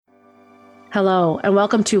Hello, and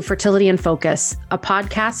welcome to Fertility in Focus, a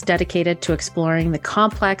podcast dedicated to exploring the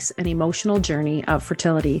complex and emotional journey of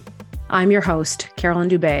fertility. I'm your host, Carolyn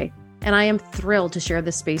Dubé, and I am thrilled to share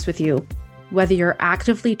this space with you. Whether you're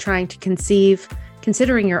actively trying to conceive,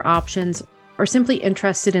 considering your options, or simply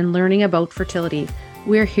interested in learning about fertility,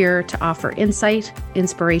 we're here to offer insight,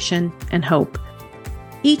 inspiration, and hope.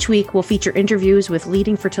 Each week, we'll feature interviews with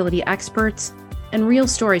leading fertility experts and real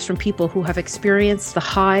stories from people who have experienced the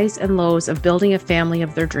highs and lows of building a family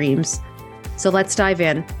of their dreams. So let's dive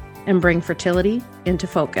in and bring fertility into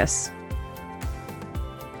focus.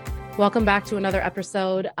 Welcome back to another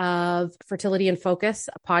episode of Fertility in Focus,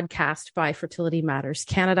 a podcast by Fertility Matters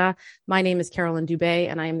Canada. My name is Carolyn Dubé,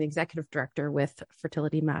 and I am the Executive Director with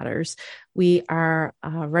Fertility Matters. We are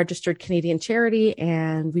a registered Canadian charity,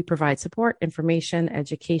 and we provide support, information,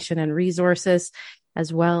 education, and resources,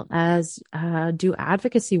 as well as do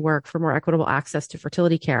advocacy work for more equitable access to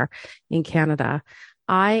fertility care in Canada.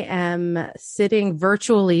 I am sitting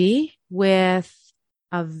virtually with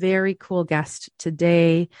a very cool guest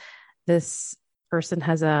today. This person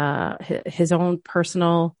has his own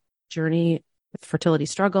personal journey with fertility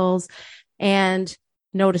struggles and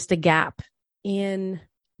noticed a gap in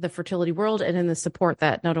the fertility world and in the support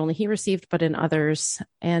that not only he received, but in others,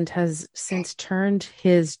 and has since turned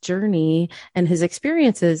his journey and his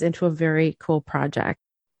experiences into a very cool project.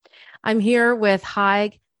 I'm here with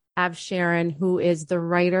Hiag, Avsharian, who is the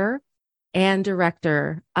writer and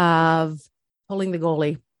director of Pulling the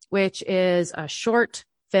Goalie, which is a short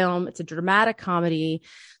film. It's a dramatic comedy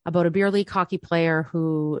about a beer league hockey player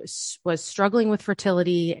who was struggling with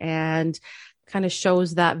fertility and kind of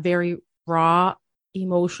shows that very raw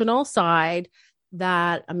emotional side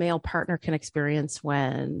that a male partner can experience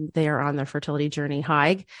when they are on their fertility journey.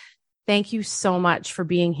 Hiag, thank you so much for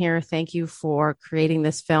being here. Thank you for creating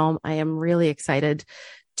this film. I am really excited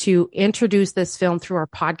to introduce this film through our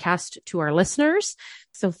podcast to our listeners.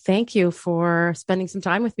 So thank you for spending some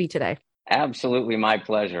time with me today. Absolutely. My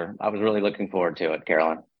pleasure. I was really looking forward to it,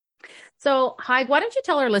 Carolyn. So Hiag, why don't you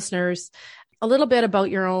tell our listeners a little bit about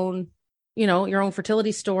your own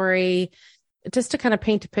fertility story, just to kind of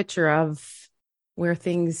paint a picture of where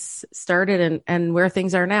things started and where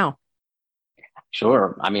things are now.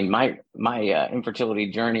 Sure. I mean, my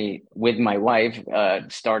infertility journey with my wife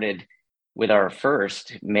started with our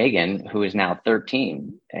first, Megan, who is now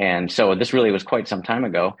 13. And so this really was quite some time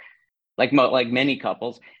ago. Like many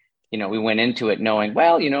couples, we went into it knowing,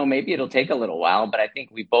 well, maybe it'll take a little while, but I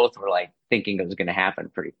think we both were thinking it was going to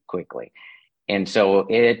happen pretty quickly. And so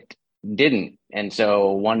it didn't. And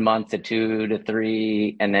so 1 month to 2 to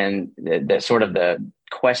 3, and then the sort of the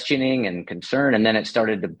questioning and concern. And then it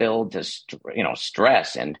started to build to,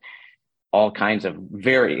 stress and all kinds of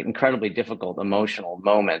very incredibly difficult emotional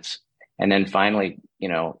moments. And then finally,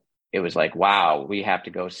 it was like, wow, we have to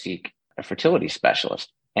go seek a fertility specialist.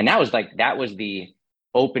 And that was the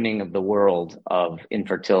opening of the world of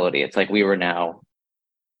infertility. It's like we were now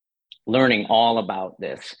learning all about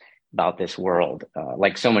this world,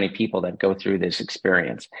 like so many people that go through this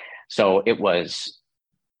experience. So it was,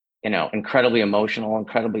 incredibly emotional,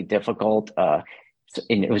 incredibly difficult. And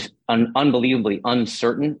it was unbelievably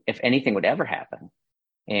uncertain if anything would ever happen.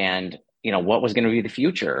 And, what was going to be the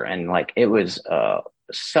future. And it was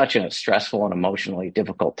such a stressful and emotionally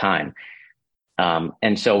difficult time.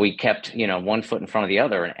 And so we kept, one foot in front of the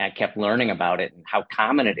other, and I kept learning about it and how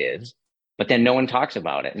common it is, but then no one talks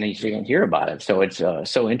about it, and then you don't hear about it. So it's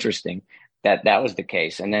so interesting that was the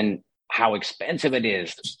case. And then how expensive it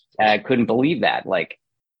is. I couldn't believe that,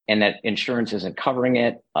 and that insurance isn't covering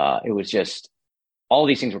it. It was just, all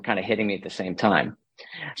these things were kind of hitting me at the same time.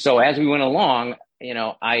 So as we went along,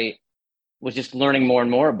 I was just learning more and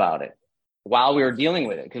more about it while we were dealing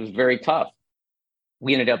with it, because it was very tough.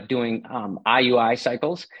 We ended up doing IUI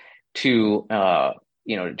cycles to try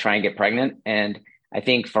and get pregnant. And I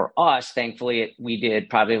think for us, thankfully, we did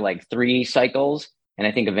probably 3 cycles. And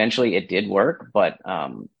I think eventually it did work. But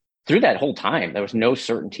through that whole time, there was no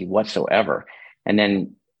certainty whatsoever. And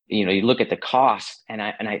then, you look at the cost, and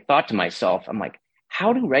I thought to myself, I'm like,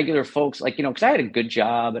 how do regular folks, because I had a good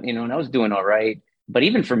job, and I was doing all right. But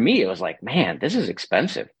even for me, it was like, man, this is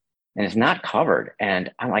expensive. And it's not covered.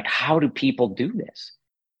 And I'm like, how do people do this?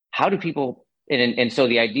 How do people, and so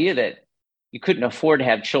the idea that you couldn't afford to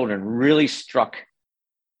have children really struck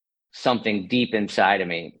something deep inside of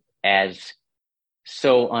me as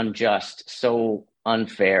so unjust, so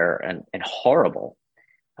unfair, and horrible.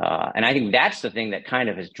 And I think that's the thing that kind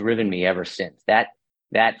of has driven me ever since.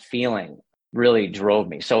 That feeling really drove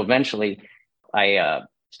me. So eventually I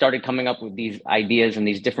started coming up with these ideas and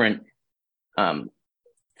these different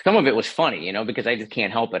some of it was funny, because I just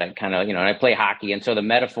can't help it. I kind of, and I play hockey. And so the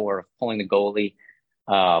metaphor of pulling the goalie,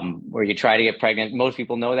 where you try to get pregnant, most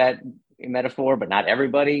people know that metaphor, but not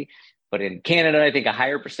everybody. But in Canada, I think a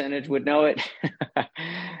higher percentage would know it.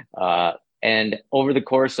 And over the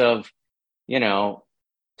course of,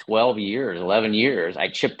 12 years, 11 years, I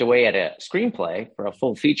chipped away at a screenplay for a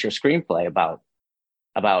full feature screenplay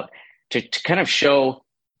about to kind of show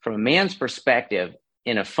from a man's perspective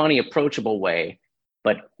in a funny, approachable way,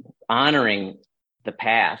 but honoring the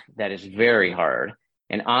path that is very hard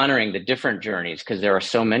and honoring the different journeys, because there are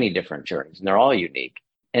so many different journeys and they're all unique.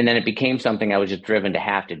 And then it became something I was just driven to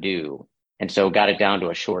have to do. And so got it down to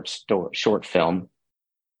a short film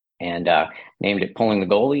and named it Pulling the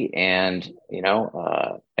Goalie. And,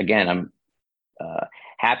 again, I'm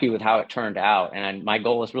happy with how it turned out. And my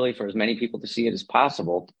goal is really for as many people to see it as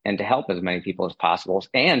possible and to help as many people as possible,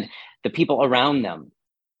 and the people around them,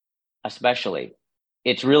 especially.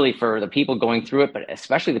 It's really for the people going through it, but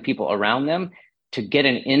especially the people around them, to get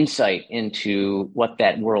an insight into what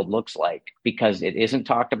that world looks like, because it isn't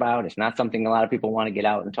talked about. It's not something a lot of people want to get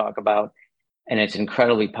out and talk about. And it's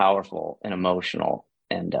incredibly powerful and emotional.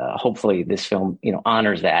 And hopefully this film,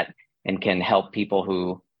 honors that and can help people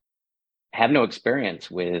who have no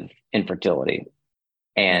experience with infertility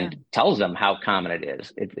and tells them how common it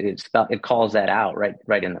is. It calls that out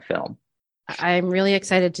right in the film. I'm really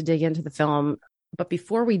excited to dig into the film. But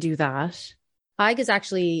before we do that, Hiag is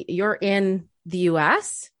actually, you're in the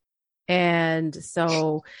US. And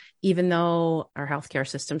so even though our healthcare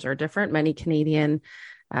systems are different, many Canadian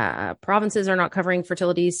provinces are not covering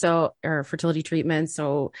fertility treatments.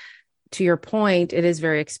 So to your point, it is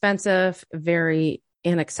very expensive, very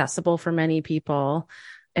inaccessible for many people.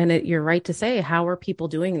 And you're right to say, how are people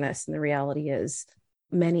doing this? And the reality is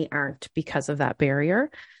many aren't, because of that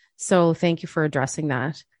barrier. So thank you for addressing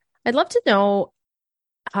that. I'd love to know,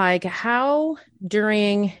 Hiag, how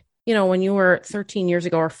during, when you were 13 years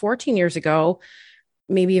ago or 14 years ago,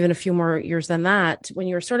 maybe even a few more years than that, when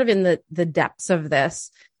you were sort of in the depths of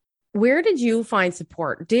this, where did you find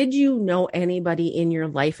support? Did you know anybody in your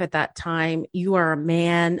life at that time? You are a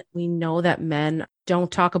man. We know that men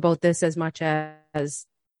don't talk about this as much as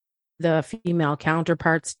the female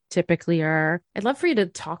counterparts typically are. I'd love for you to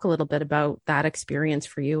talk a little bit about that experience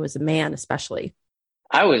for you as a man, especially.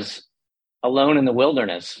 I was alone in the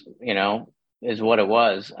wilderness, is what it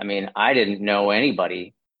was. I mean, I didn't know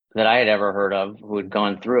anybody that I had ever heard of who had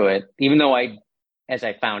gone through it, even though as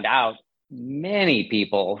I found out, many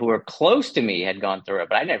people who were close to me had gone through it,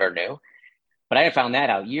 but I never knew. But I had found that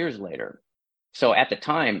out years later. So at the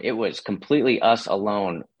time, it was completely us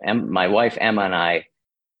alone, my wife, Emma, and I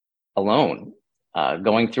alone,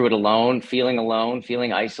 going through it alone,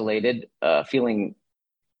 feeling isolated, feeling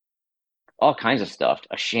all kinds of stuff,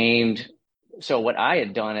 ashamed. So what I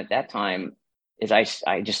had done at that time is I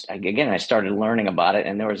started learning about it.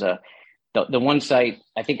 And there was the one site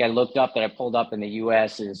I think I looked up that I pulled up in the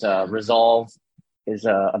US is Resolve, is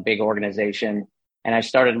a big organization. And I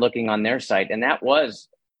started looking on their site, and that was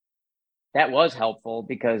helpful,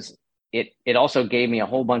 because it also gave me a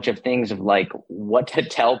whole bunch of things of like what to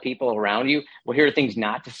tell people around you. Well, here are things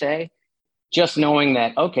not to say. Just knowing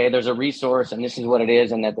that, okay, there's a resource and this is what it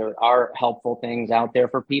is, and that there are helpful things out there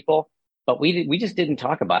for people. But we just didn't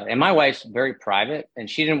talk about it. And my wife's very private, and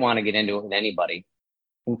she didn't want to get into it with anybody,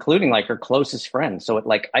 including like her closest friends. So it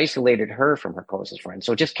like isolated her from her closest friends.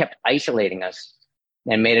 So it just kept isolating us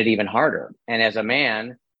and made it even harder. And as a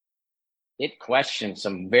man, it questioned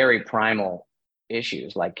some very primal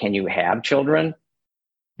issues, like, can you have children?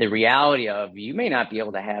 The reality of, you may not be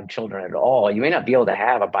able to have children at all. You may not be able to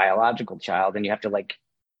have a biological child, and you have to like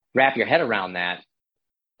wrap your head around that.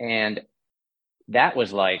 And that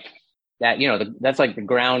was like that, that's like the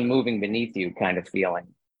ground moving beneath you kind of feeling.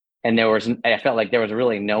 And I felt like there was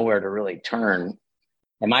really nowhere to really turn.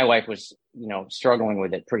 And my wife was, struggling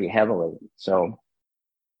with it pretty heavily. So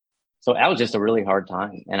that was just a really hard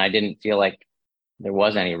time. And I didn't feel like there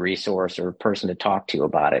was any resource or person to talk to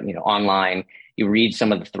about it. Online, you read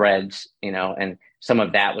some of the threads, and some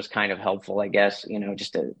of that was kind of helpful, I guess,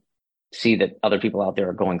 just to see that other people out there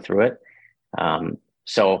are going through it.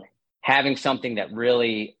 So having something that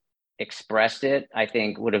really expressed it, I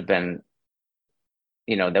think would have been,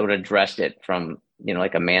 that would have addressed it from,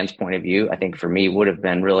 like a man's point of view, I think for me would have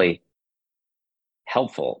been really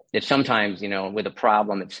helpful. It's sometimes, with a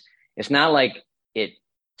problem, it's not like it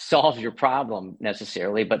solves your problem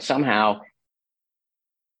necessarily, but somehow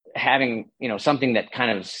having, something that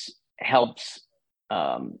kind of helps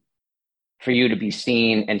for you to be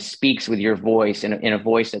seen and speaks with your voice in a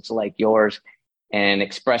voice that's like yours and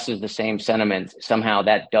expresses the same sentiments, somehow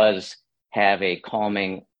that does have a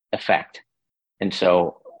calming effect. And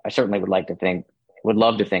so I certainly would love to think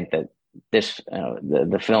that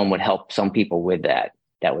the film would help some people with that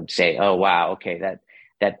would say, oh, wow, okay,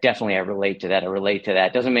 that definitely I relate to that. I relate to that.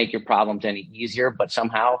 It doesn't make your problems any easier, but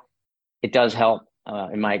somehow it does help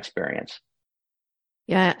in my experience.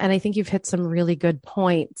 Yeah. And I think you've hit some really good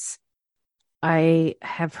points. I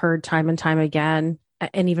have heard time and time again,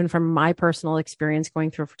 and even from my personal experience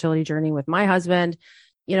going through a fertility journey with my husband,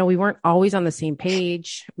 we weren't always on the same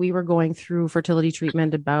page. We were going through fertility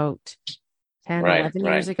treatment about 10, 11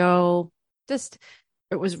 years ago.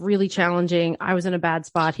 It was really challenging. I was in a bad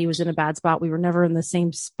spot. He was in a bad spot. We were never in the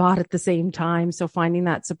same spot at the same time. So finding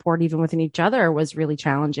that support even within each other was really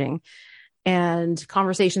challenging. And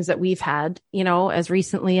conversations that we've had, as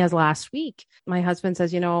recently as last week, my husband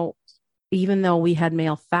says, even though we had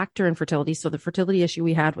male factor infertility, so the fertility issue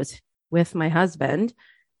we had was with my husband,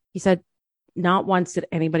 he said, not once did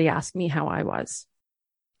anybody ask me how I was.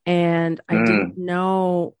 And I didn't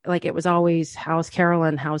know, like, it was always, how's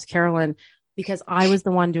Carolyn? How's Carolyn? Because I was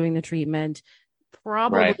the one doing the treatment,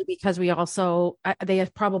 probably because they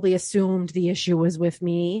had probably assumed the issue was with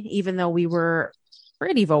me, even though we were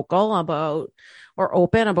pretty vocal about or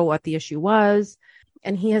open about what the issue was.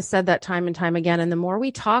 And he has said that time and time again. And the more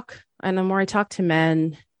we talk and the more I talk to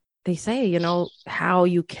men, they say, how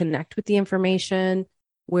you connect with the information,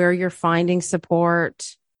 where you're finding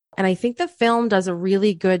support. And I think the film does a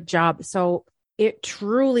really good job. So it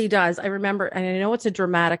truly does. I remember, and I know it's a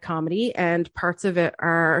dramatic comedy and parts of it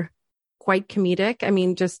are quite comedic. I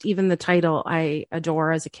mean, just even the title, I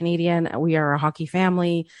adore as a Canadian. We are a hockey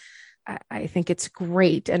family. I think it's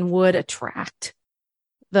great and would attract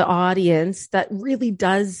the audience that really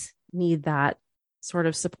does need that sort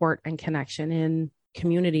of support and connection in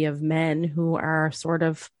community of men who are sort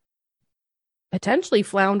of potentially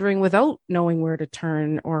floundering without knowing where to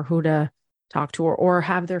turn or who to talk to or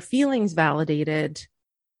have their feelings validated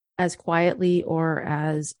as quietly or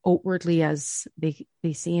as outwardly as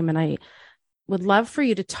they seem. And I would love for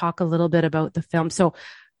you to talk a little bit about the film. So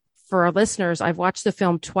for our listeners, I've watched the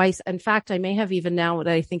film twice. In fact, I may have, even now that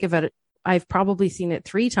I think of it, I've probably seen it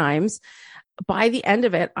 3 times. By the end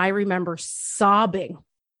of it, I remember sobbing.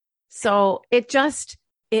 So it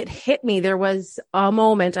hit me. There was a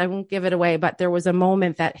moment, I won't give it away, but there was a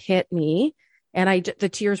moment that hit me and the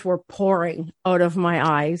tears were pouring out of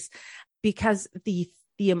my eyes because the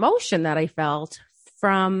emotion that I felt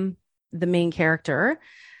from the main character,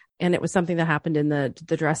 and it was something that happened in the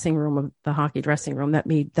dressing room of the hockey dressing room that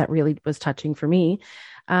really was touching for me.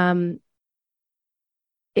 I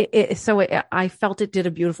felt it did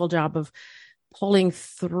a beautiful job of pulling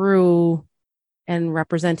through and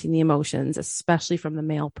representing the emotions, especially from the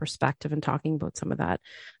male perspective and talking about some of that.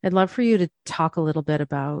 I'd love for you to talk a little bit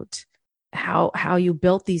about how you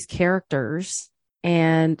built these characters,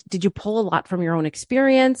 and did you pull a lot from your own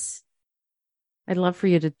experience? I'd love for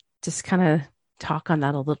you to just kind of talk on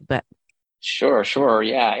that a little bit. Sure.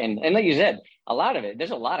 Yeah. And like you said, a lot of it,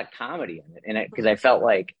 there's a lot of comedy in it. And because I felt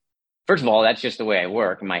like, first of all, that's just the way I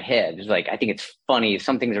work in my head. It's like, I think it's funny.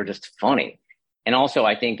 Some things are just funny. And also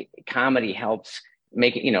I think comedy helps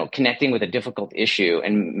make it, connecting with a difficult issue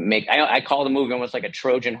and I call the movie almost like a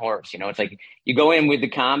Trojan horse. It's like you go in with the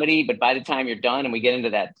comedy, but by the time you're done and we get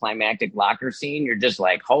into that climactic locker scene, you're just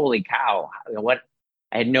like, holy cow, what?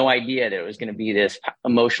 I had no idea that it was going to be this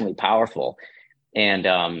emotionally powerful.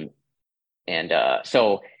 So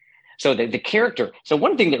the character. So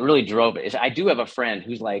one thing that really drove it is I do have a friend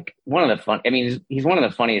who's like he's one of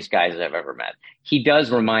the funniest guys I've ever met. He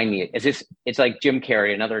does remind me, it's like Jim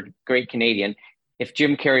Carrey, another great Canadian. If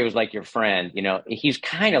Jim Carrey was like your friend, he's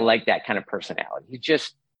kind of like that kind of personality. He's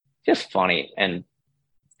just funny. And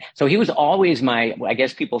so he was always I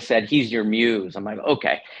guess people said he's your muse. I'm like,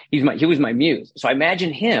 okay, he was my muse. So I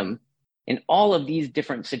imagine him in all of these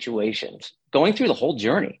different situations going through the whole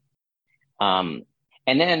journey.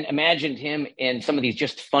 And then imagined him in some of these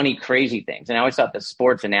just funny, crazy things. And I always thought the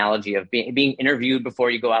sports analogy of being interviewed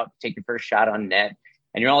before you go out to take your first shot on net,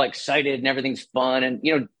 and you're all excited and everything's fun.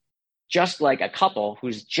 And, just like a couple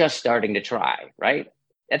who's just starting to try, right?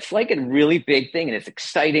 That's like a really big thing and it's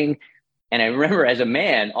exciting. And I remember as a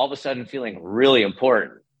man, all of a sudden feeling really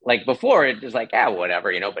important. Like before it was like,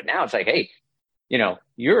 whatever, but now it's like, hey,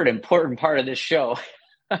 you're an important part of this show.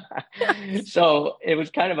 So it was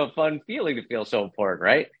kind of a fun feeling to feel so important,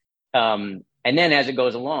 right? And then as it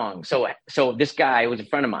goes along, so this guy was a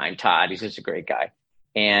friend of mine, Todd. He's just a great guy,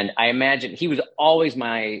 and I imagine he was always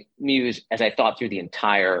my muse as I thought through the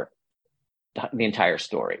entire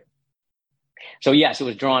story. So yes, it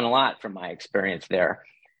was drawn a lot from my experience there,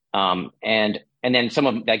 and and then some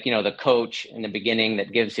of like, the coach in the beginning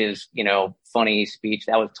that gives his, funny speech,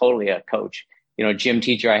 that was totally a coach, gym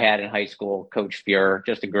teacher I had in high school, Coach Fuhr,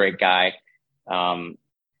 just a great guy.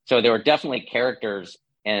 So there were definitely characters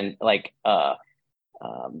and like,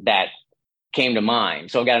 that came to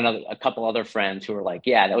mind. So I got a couple other friends who were like,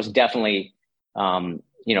 yeah, that was definitely, the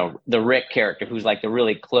Rick character, who's like the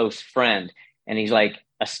really close friend. And he's like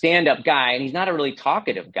a stand-up guy, and he's not a really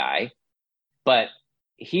talkative guy, but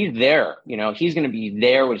he's there, he's going to be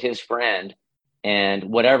there with his friend and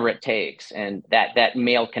whatever it takes. And that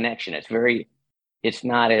male connection, it's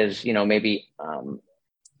not as, maybe,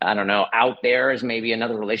 I don't know, out there as maybe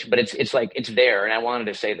another relation, but it's like, it's there. And I wanted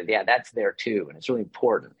to say that, yeah, that's there too. And it's really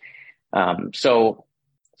important. So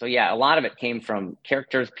yeah, a lot of it came from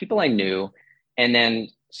characters, people I knew, and then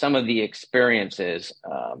some of the experiences,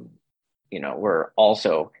 were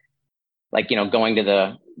also like, going to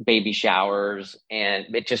the baby showers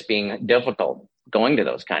and it just being difficult going to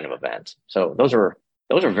those kind of events. So those are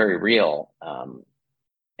very real.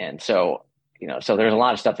 And so, so there's a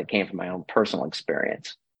lot of stuff that came from my own personal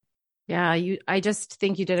experience. Yeah. I just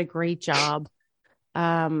think you did a great job,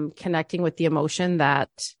 connecting with the emotion that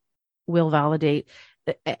will validate.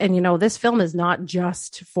 And, this film is not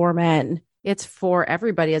just for men. It's for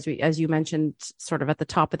everybody. As you mentioned, sort of at the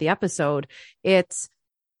top of the episode, it's,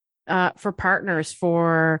 for partners,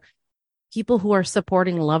 for people who are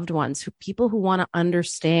supporting loved ones, people who want to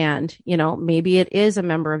understand, maybe it is a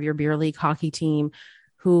member of your beer league hockey team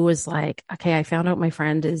who is like, okay, I found out my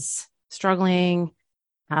friend is struggling.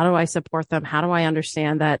 How do I support them? How do I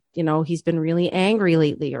understand that, he's been really angry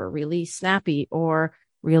lately or really snappy or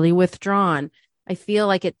really withdrawn? I feel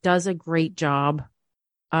like it does a great job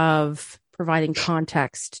of providing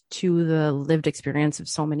context to the lived experience of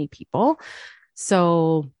so many people.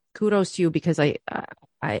 So kudos to you, because I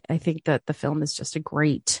think that the film is just a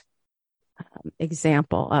great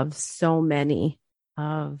example of so many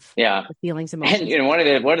of the feelings, emotions. And one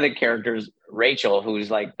of the characters, Rachel, who's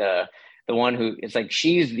like the one who, it's like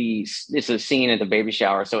it's a scene at the baby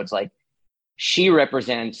shower, so it's like she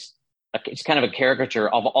represents it's kind of a caricature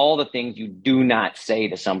of all the things you do not say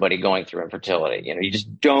to somebody going through infertility. You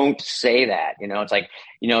just don't say that. It's like,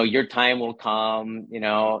 your time will come.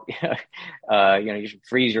 You should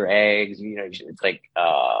freeze your eggs. It's like,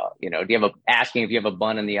 do you have asking if you have a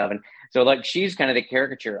bun in the oven? So like, she's kind of the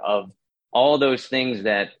caricature of all those things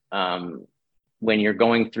that when you're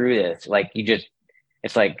going through this, like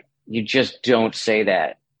it's like you just don't say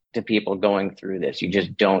that to people going through this. You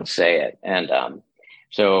just don't say it, and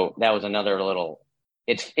so that was another little,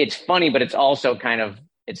 it's funny, but it's also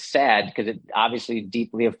it's sad because it obviously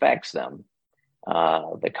deeply affects them,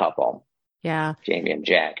 the couple. Yeah. Jamie and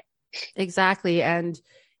Jack. Exactly. And,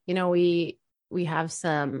 we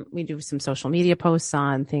do some social media posts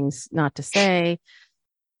on things not to say.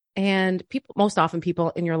 And most often people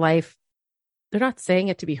in your life, they're not saying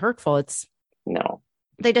it to be hurtful. No.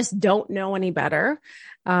 They just don't know any better,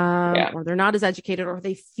 or they're not as educated, or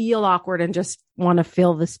they feel awkward and just want to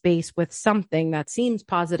fill the space with something that seems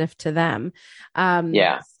positive to them.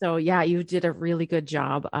 So yeah, you did a really good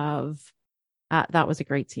job of, that was a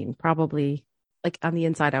great scene. Probably like on the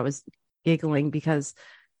inside, I was giggling because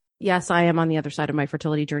yes, I am on the other side of my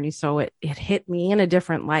fertility journey. So it hit me in a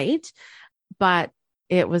different light, but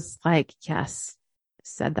it was like, yes,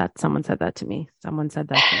 someone said that to me. Someone said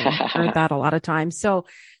that to me. I've heard that a lot of times.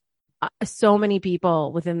 So many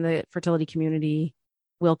people within the fertility community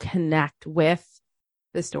will connect with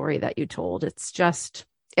the story that you told. It's just,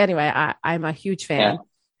 anyway, I'm a huge fan.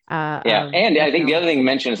 And I think the other thing you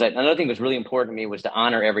mentioned is that another thing that was really important to me was to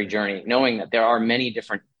honor every journey, knowing that there are many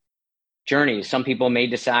different journeys. Some people may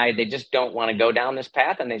decide they just don't want to go down this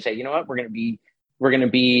path, and they say, you know what, we're going to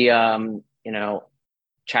be,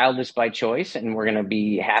 childless by choice, and we're going to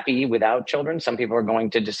be happy without children. Some people are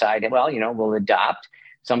going to decide, well, we'll adopt.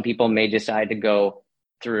 Some people may decide to go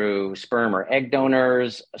through sperm or egg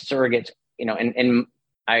donors, surrogates, and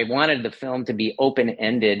I wanted the film to be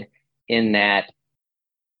open-ended in that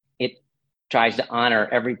it tries to honor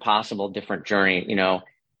every possible different journey.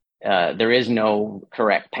 There is no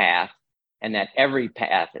correct path, and that every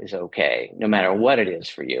path is okay, no matter what it is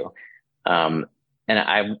for you. And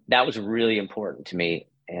that was really important to me.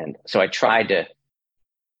 And so I tried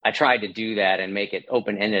to do that and make it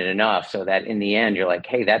open-ended enough so that in the end, you're like,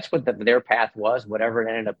 hey, that's what their path was, whatever it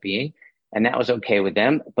ended up being. And that was okay with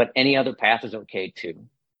them, but any other path is okay too.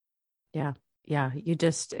 Yeah. Yeah.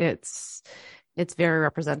 It's very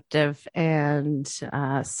representative and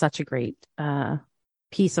such a great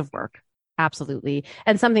piece of work. Absolutely.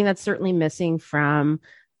 And something that's certainly missing from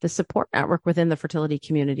the support network within the fertility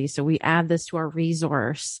community. So we add this to our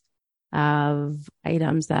resource of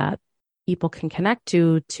items that people can connect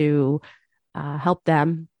to help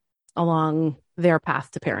them along their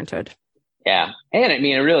path to parenthood. Yeah. And I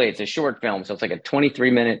mean, it's a short film. So it's like a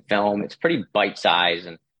 23-minute film. It's pretty bite-sized.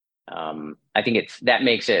 And I think that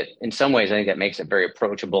makes it, in some ways, I think that makes it very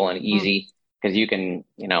approachable and easy because you can,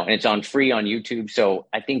 and it's free on YouTube. So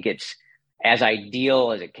I think it's as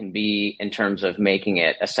ideal as it can be in terms of making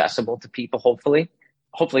it accessible to people, hopefully.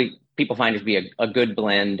 Hopefully people find it to be a good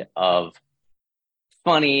blend of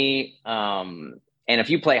funny, and if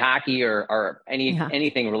you play hockey or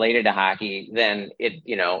anything related to hockey, then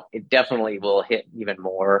it definitely will hit even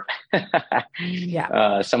more.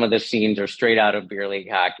 Some of the scenes are straight out of beer league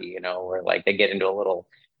hockey, where like they get into a little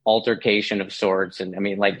altercation of sorts. And I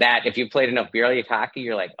mean, like that, if you played enough beer league hockey,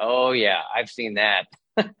 you're like, oh yeah, I've seen that.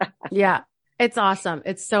 Yeah, it's awesome.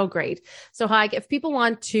 It's so great. So Hiag, if people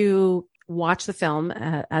want to watch the film,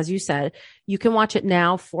 as you said, you can watch it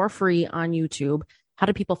now for free on YouTube. How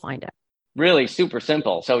do people find it? Really super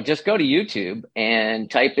simple. So just go to YouTube and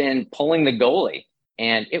type in Pulling the Goalie,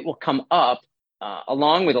 and it will come up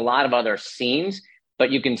along with a lot of other scenes, but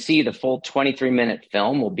you can see the full 23-minute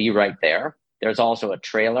film will be right there. There's also a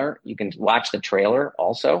trailer. You can watch the trailer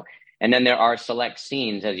also. And then there are select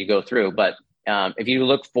scenes as you go through. But if you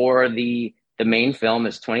look for the main film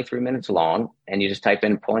is 23 minutes long, and you just type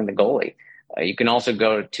in Pulling the Goalie. You can also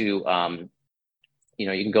go to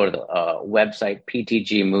you can go to the website,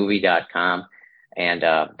 ptgmovie.com, and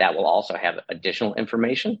that will also have additional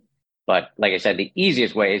information. But like I said, the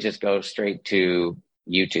easiest way is just go straight to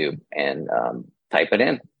YouTube and type it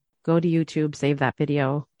in. Go to YouTube, save that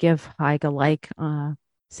video, give Hiag a like,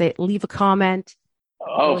 leave a comment.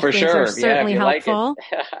 Oh, for sure. Certainly helpful.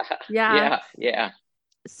 Like Yeah.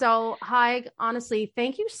 So Hiag, honestly,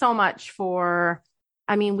 thank you so much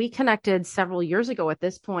we connected several years ago at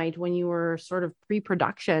this point when you were sort of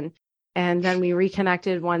pre-production, and then we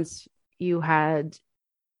reconnected once you had,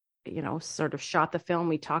 sort of shot the film.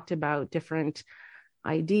 We talked about different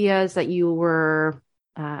ideas that you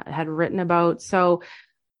had written about. So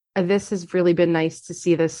this has really been nice to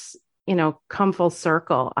see this, come full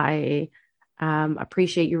circle. I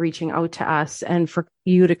appreciate you reaching out to us and for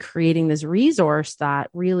you to creating this resource that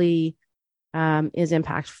really is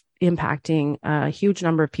impacting a huge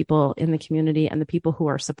number of people in the community and the people who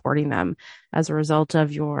are supporting them as a result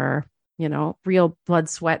of your, real blood,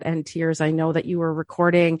 sweat, and tears. I know that you were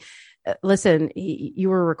recording. Listen, you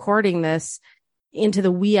were recording this into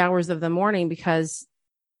the wee hours of the morning, because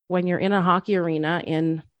when you're in a hockey arena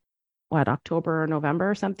in October or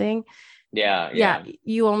November or something. Yeah.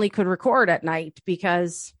 You only could record at night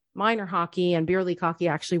because minor hockey and beer league hockey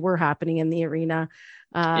actually were happening in the arena.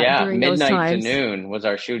 During midnight to noon was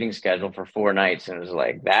our shooting schedule for 4 nights. And it was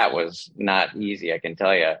like, that was not easy. I can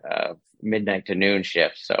tell you, midnight to noon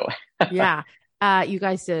shift. So yeah, you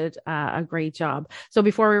guys did a great job. So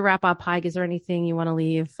before we wrap up, Hiag, is there anything you want to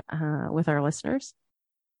leave with our listeners?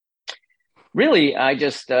 Really, I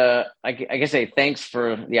just, I guess say thanks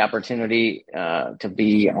for the opportunity to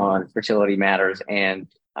be on Fertility Matters. And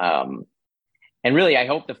really, I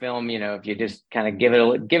hope the film, if you just kind of give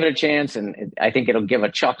it a chance, and I think it'll give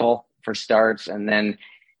a chuckle for starts, and then,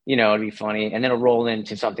 it'll be funny, and then it'll roll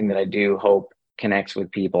into something that I do hope connects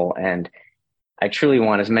with people. And I truly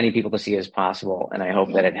want as many people to see as possible. And I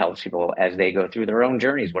hope that it helps people as they go through their own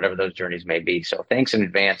journeys, whatever those journeys may be. So thanks in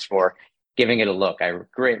advance for giving it a look. I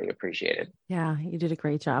greatly appreciate it. Yeah, you did a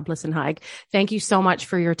great job. Listen, Hiag, thank you so much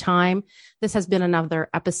for your time. This has been another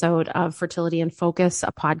episode of Fertility in Focus,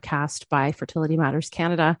 a podcast by Fertility Matters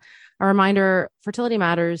Canada. A reminder, Fertility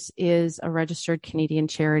Matters is a registered Canadian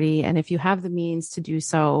charity. And if you have the means to do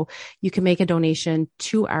so, you can make a donation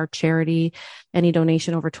to our charity. Any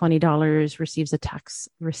donation over $20 receives a tax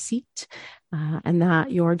receipt. And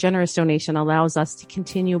that your generous donation allows us to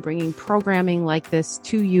continue bringing programming like this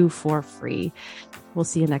to you for free. We'll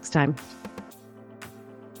see you next time.